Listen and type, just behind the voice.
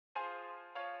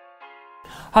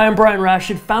Hi, I'm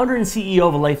Rashid, founder and CEO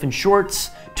of A Life in Shorts,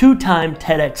 two-time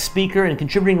TEDx speaker and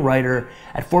contributing writer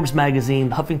at Forbes magazine,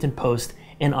 The Huffington Post,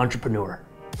 and entrepreneur.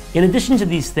 In addition to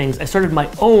these things, I started my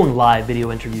own live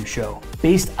video interview show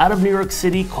based out of New York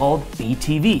City called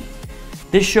BTV.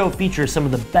 This show features some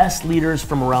of the best leaders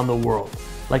from around the world,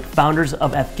 like founders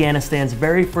of Afghanistan's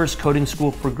very first coding school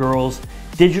for girls,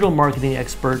 digital marketing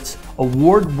experts,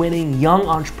 award-winning young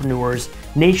entrepreneurs,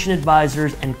 nation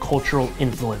advisors, and cultural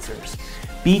influencers.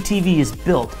 BTV is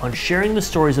built on sharing the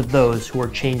stories of those who are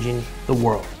changing the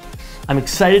world. I'm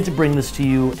excited to bring this to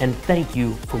you, and thank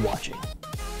you for watching.